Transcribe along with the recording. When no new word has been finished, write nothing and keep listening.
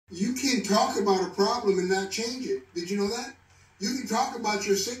You can talk about a problem and not change it. Did you know that? You can talk about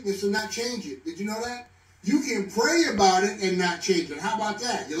your sickness and not change it. Did you know that? You can pray about it and not change it. How about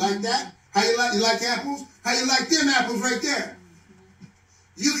that? You like that? How you like apples? How you like them apples right there?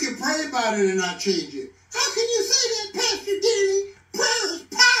 You can pray about it and not change it. How can you say that, Pastor Denny? Prayer is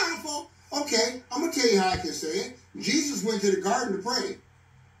powerful. Okay, I'm going to tell you how I can say it. Jesus went to the garden to pray.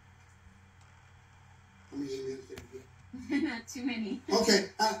 How many emails did I get? Not too many. Okay,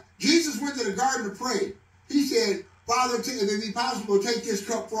 Jesus went to the garden to pray. He said, Father, if it be possible, take this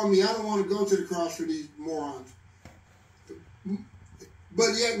cup from me. I don't want to go to the cross for these morons.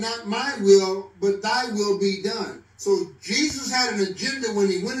 But yet not my will, but thy will be done. So Jesus had an agenda when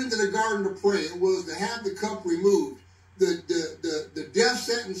he went into the garden to pray. It was to have the cup removed. The death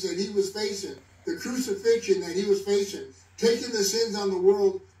sentence that he was facing, the crucifixion that he was facing, taking the sins on the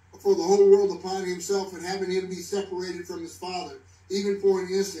world, for the whole world upon himself, and having him be separated from his Father, even for an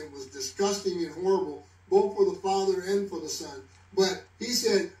instant, was disgusting and horrible, both for the Father and for the Son. But he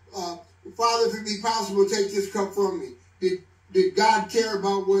said, Father, if it be possible, take this cup from me. Did God care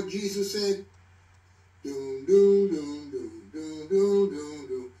about what Jesus said? Doom, doom, doom, doom, doom, doom, doom,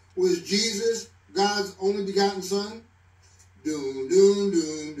 doom. Was Jesus God's only begotten Son? Doom, doom,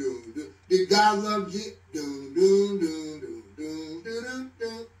 doom, doom, doom. Did God love you? Doom, doom, doom, doom, doom, doom,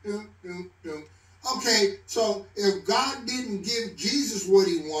 doom, doom, doom, doom. Okay, so if God didn't give Jesus what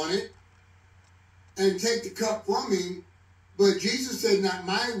he wanted and take the cup from him, but Jesus said, not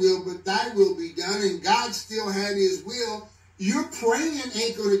my will, but thy will be done, and God still had his will, your praying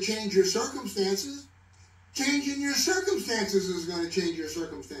ain't going to change your circumstances. Changing your circumstances is going to change your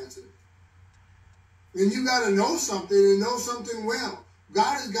circumstances. And you got to know something and know something well.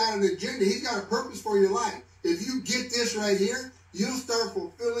 God has got an agenda. He's got a purpose for your life. If you get this right here, you'll start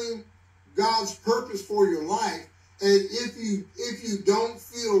fulfilling God's purpose for your life. And if you don't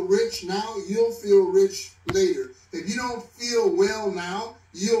feel rich now, you'll feel rich later. If you don't feel well now,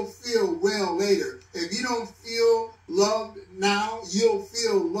 you'll feel well later. If you don't feel loved now, you'll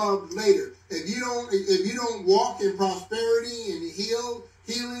feel loved later. If you don't walk in prosperity and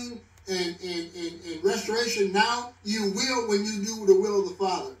healing and restoration now, you will when you do the will of the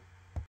Father.